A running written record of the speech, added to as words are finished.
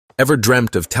Ever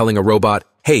dreamt of telling a robot,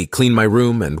 "Hey, clean my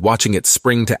room," and watching it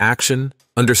spring to action,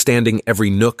 understanding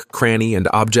every nook, cranny, and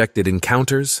object it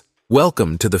encounters?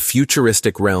 Welcome to the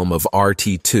futuristic realm of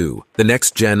RT-2, the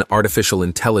next-gen artificial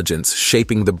intelligence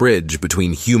shaping the bridge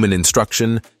between human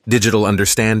instruction, digital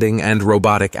understanding, and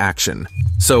robotic action.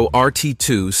 So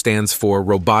RT-2 stands for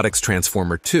Robotics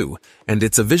Transformer 2, and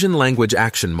it's a Vision Language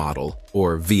Action Model,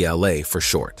 or VLA for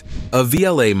short. A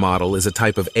VLA model is a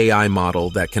type of AI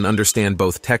model that can understand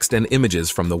both text and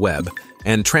images from the web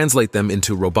and translate them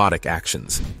into robotic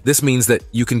actions. This means that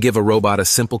you can give a robot a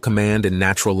simple command in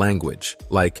natural language,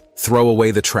 like throw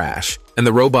away the trash, and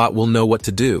the robot will know what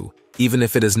to do, even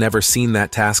if it has never seen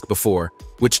that task before,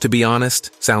 which, to be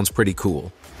honest, sounds pretty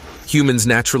cool. Humans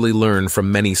naturally learn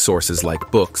from many sources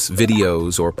like books,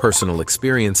 videos, or personal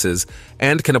experiences,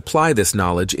 and can apply this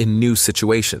knowledge in new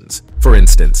situations. For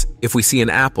instance, if we see an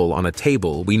apple on a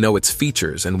table, we know its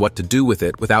features and what to do with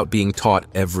it without being taught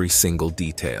every single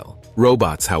detail.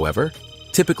 Robots, however,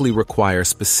 typically require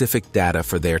specific data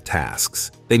for their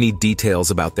tasks. They need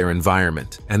details about their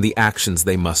environment and the actions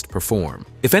they must perform.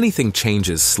 If anything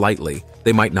changes slightly,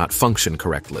 they might not function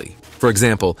correctly. For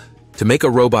example, to make a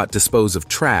robot dispose of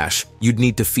trash, you'd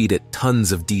need to feed it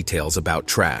tons of details about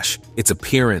trash, its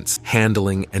appearance,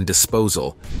 handling, and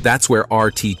disposal. That's where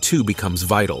RT-2 becomes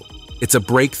vital. It's a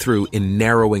breakthrough in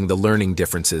narrowing the learning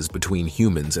differences between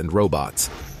humans and robots.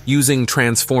 Using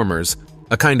transformers,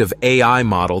 a kind of AI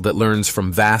model that learns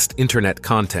from vast internet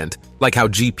content, like how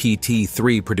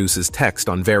GPT-3 produces text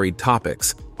on varied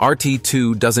topics,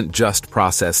 RT-2 doesn't just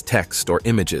process text or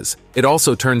images. It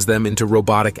also turns them into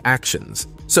robotic actions.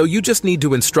 So you just need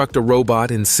to instruct a robot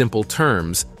in simple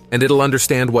terms, and it'll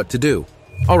understand what to do.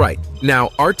 Alright, now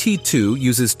RT-2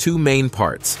 uses two main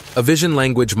parts, a Vision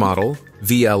Language Model,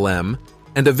 VLM,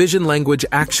 and a Vision Language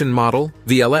Action Model,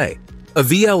 VLA. A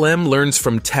VLM learns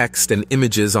from text and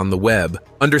images on the web,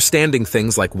 understanding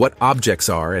things like what objects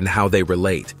are and how they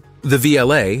relate. The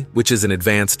VLA, which is an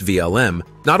advanced VLM,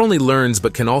 not only learns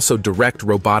but can also direct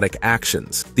robotic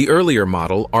actions. The earlier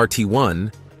model,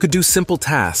 RT-1, could do simple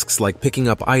tasks like picking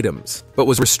up items, but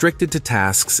was restricted to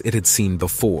tasks it had seen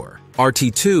before.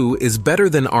 RT-2 is better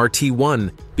than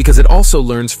RT-1 because it also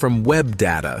learns from web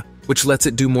data, which lets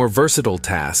it do more versatile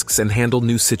tasks and handle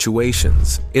new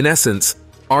situations. In essence,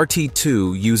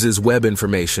 RT-2 uses web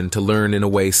information to learn in a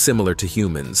way similar to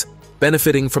humans,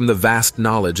 benefiting from the vast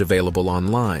knowledge available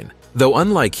online. Though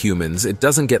unlike humans, it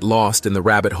doesn't get lost in the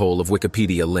rabbit hole of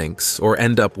Wikipedia links or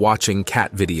end up watching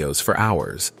cat videos for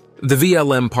hours. The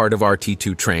VLM part of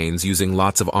RT-2 trains using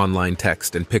lots of online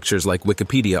text and pictures like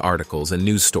Wikipedia articles and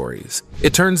news stories.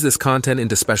 It turns this content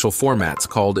into special formats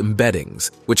called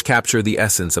embeddings, which capture the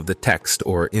essence of the text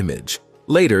or image.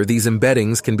 Later, these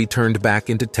embeddings can be turned back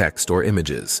into text or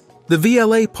images. The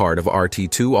VLA part of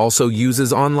RT-2 also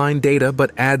uses online data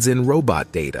but adds in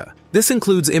robot data. This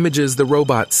includes images the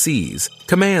robot sees,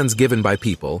 commands given by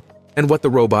people, and what the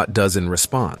robot does in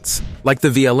response. Like the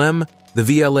VLM, the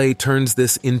VLA turns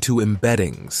this into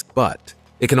embeddings, but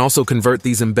it can also convert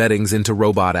these embeddings into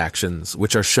robot actions,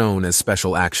 which are shown as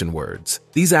special action words.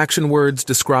 These action words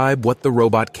describe what the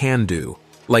robot can do,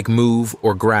 like move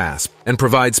or grasp, and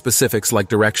provide specifics like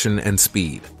direction and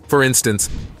speed. For instance,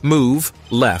 move,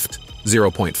 left,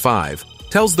 0.5,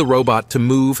 tells the robot to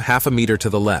move half a meter to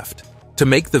the left. To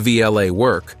make the VLA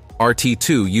work,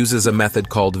 RT-2 uses a method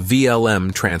called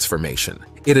VLM transformation.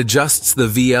 It adjusts the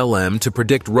VLM to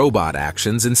predict robot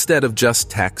actions instead of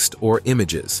just text or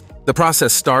images. The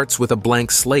process starts with a blank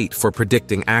slate for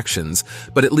predicting actions,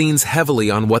 but it leans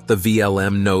heavily on what the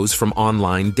VLM knows from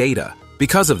online data.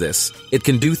 Because of this, it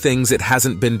can do things it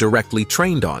hasn't been directly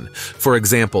trained on. For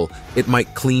example, it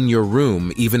might clean your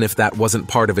room even if that wasn't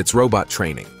part of its robot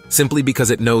training, simply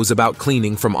because it knows about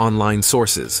cleaning from online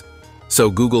sources. So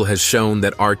Google has shown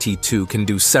that RT-2 can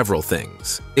do several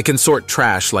things. It can sort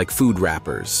trash like food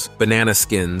wrappers, banana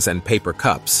skins, and paper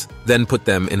cups, then put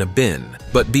them in a bin.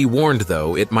 But be warned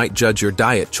though, it might judge your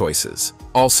diet choices.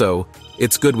 Also,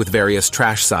 it's good with various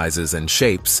trash sizes and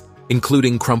shapes,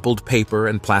 including crumpled paper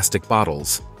and plastic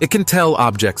bottles. It can tell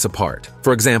objects apart.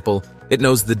 For example, it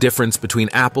knows the difference between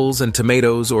apples and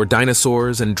tomatoes or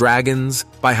dinosaurs and dragons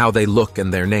by how they look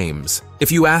and their names.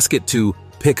 If you ask it to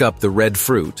pick up the red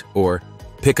fruit or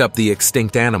pick up the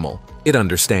extinct animal, it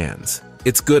understands.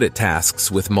 It's good at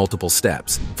tasks with multiple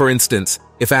steps. For instance,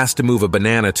 if asked to move a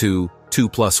banana to 2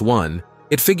 plus 1,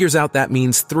 it figures out that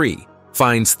means 3,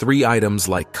 finds 3 items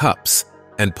like cups,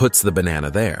 and puts the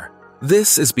banana there.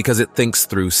 This is because it thinks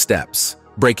through steps,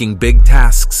 breaking big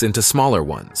tasks into smaller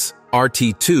ones.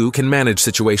 RT-2 can manage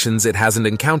situations it hasn't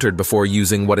encountered before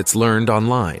using what it's learned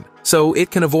online, so it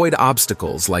can avoid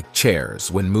obstacles like chairs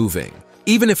when moving.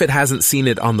 Even if it hasn't seen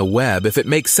it on the web, if it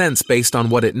makes sense based on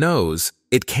what it knows,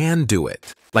 it can do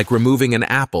it. Like removing an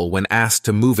apple when asked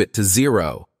to move it to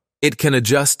 0. It can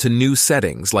adjust to new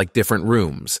settings like different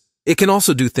rooms. It can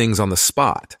also do things on the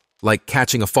spot, like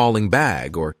catching a falling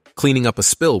bag or cleaning up a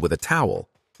spill with a towel.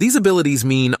 These abilities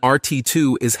mean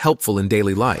RT-2 is helpful in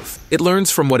daily life. It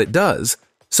learns from what it does,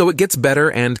 so it gets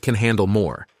better and can handle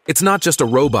more. It's not just a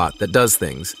robot that does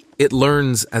things, it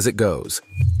learns as it goes.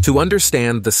 To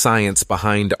understand the science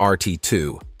behind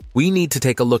RT-2, we need to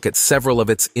take a look at several of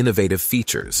its innovative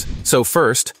features. So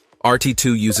first,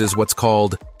 RT-2 uses what's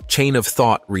called chain of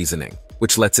thought reasoning,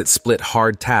 which lets it split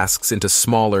hard tasks into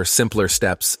smaller, simpler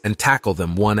steps and tackle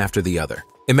them one after the other.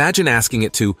 Imagine asking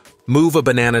it to move a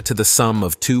banana to the sum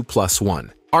of 2 plus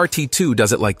 1. RT-2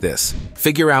 does it like this.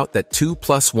 Figure out that 2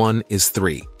 plus 1 is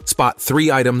 3. Spot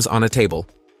 3 items on a table,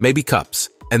 maybe cups,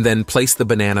 and then place the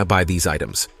banana by these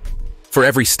items. For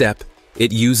every step,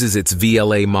 it uses its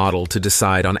VLA model to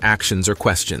decide on actions or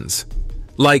questions.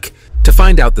 Like, to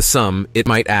find out the sum, it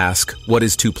might ask, what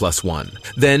is 2 plus 1?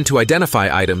 Then, to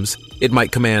identify items, it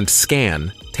might command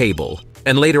scan, table,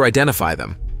 and later identify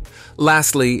them.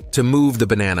 Lastly, to move the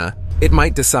banana, it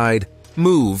might decide,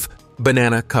 move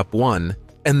banana cup 1,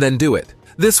 and then do it.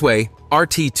 This way,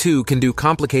 RT-2 can do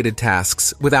complicated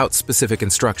tasks without specific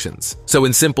instructions. So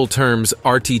in simple terms,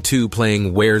 RT-2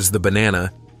 playing Where's the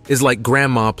Banana is like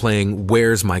grandma playing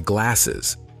Where's my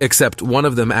glasses, except one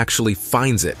of them actually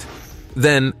finds it.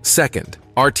 Then, second,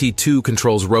 RT-2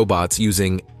 controls robots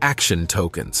using action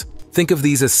tokens. Think of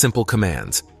these as simple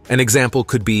commands. An example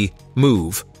could be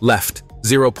move, left,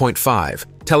 0.5,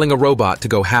 telling a robot to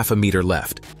go half a meter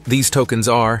left. These tokens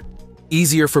are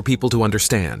easier for people to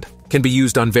understand, can be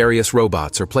used on various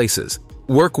robots or places,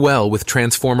 work well with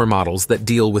transformer models that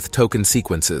deal with token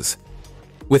sequences.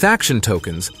 With action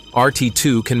tokens,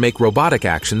 RT-2 can make robotic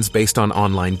actions based on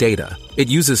online data. It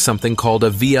uses something called a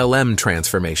VLM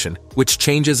transformation, which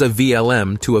changes a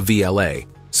VLM to a VLA.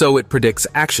 So it predicts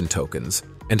action tokens.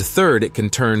 And third, it can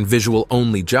turn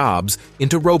visual-only jobs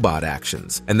into robot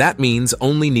actions. And that means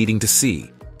only needing to see,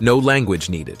 no language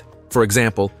needed. For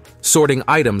example, sorting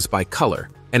items by color.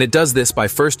 And it does this by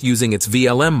first using its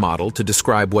VLM model to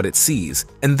describe what it sees,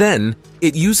 and then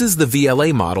it uses the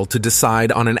VLA model to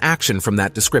decide on an action from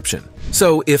that description.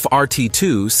 So if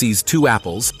RT-2 sees 2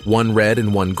 apples, one red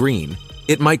and one green,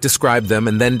 it might describe them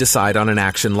and then decide on an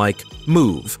action like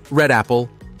move, red apple,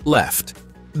 left.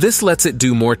 This lets it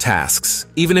do more tasks,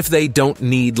 even if they don't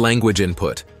need language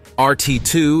input.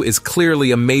 RT-2 is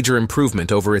clearly a major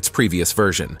improvement over its previous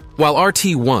version. While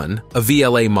RT-1, a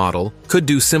VLA model, could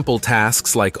do simple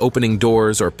tasks like opening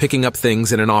doors or picking up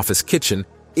things in an office kitchen,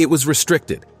 it was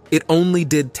restricted. It only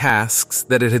did tasks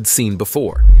that it had seen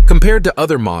before. Compared to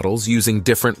other models using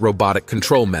different robotic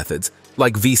control methods,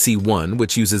 like VC1,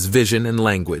 which uses vision and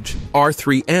language,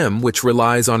 R3M, which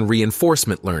relies on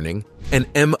reinforcement learning, and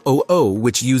MOO,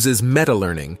 which uses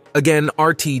meta-learning, again,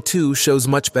 RT-2 shows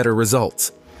much better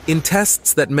results. In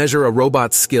tests that measure a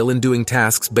robot's skill in doing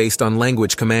tasks based on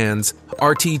language commands,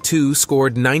 RT-2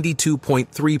 scored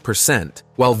 92.3%,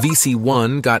 while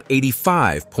VC1 got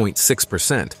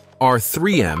 85.6%.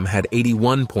 R3M had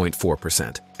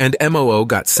 81.4%, and MOO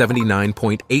got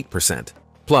 79.8%.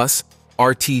 Plus,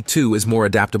 RT-2 is more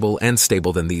adaptable and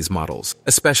stable than these models,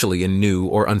 especially in new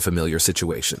or unfamiliar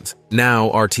situations. Now,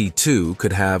 RT-2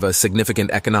 could have a significant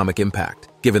economic impact,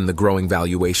 given the growing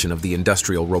valuation of the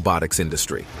industrial robotics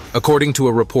industry. According to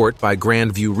a report by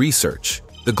Grandview Research,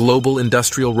 the global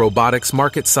industrial robotics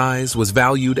market size was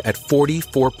valued at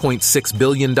 $44.6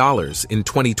 billion in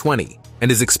 2020 and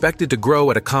is expected to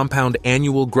grow at a compound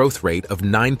annual growth rate of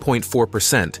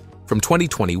 9.4% from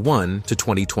 2021 to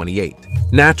 2028.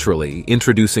 Naturally,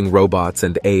 introducing robots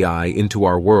and AI into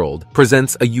our world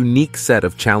presents a unique set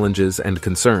of challenges and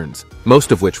concerns,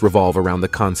 most of which revolve around the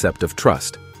concept of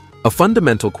trust. A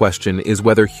fundamental question is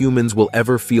whether humans will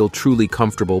ever feel truly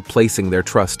comfortable placing their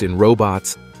trust in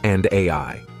robots and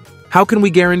AI. How can we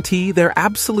guarantee their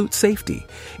absolute safety,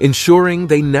 ensuring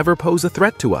they never pose a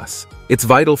threat to us? It's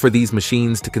vital for these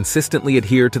machines to consistently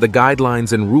adhere to the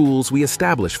guidelines and rules we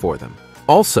establish for them.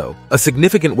 Also, a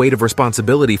significant weight of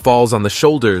responsibility falls on the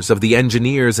shoulders of the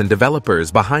engineers and developers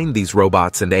behind these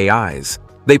robots and AIs.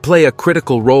 They play a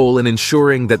critical role in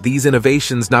ensuring that these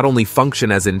innovations not only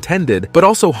function as intended, but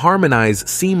also harmonize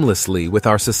seamlessly with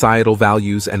our societal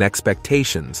values and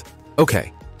expectations.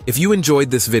 Okay, if you enjoyed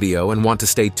this video and want to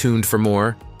stay tuned for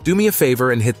more, do me a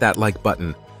favor and hit that like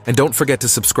button. And don't forget to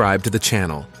subscribe to the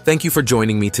channel. Thank you for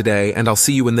joining me today, and I'll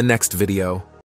see you in the next video.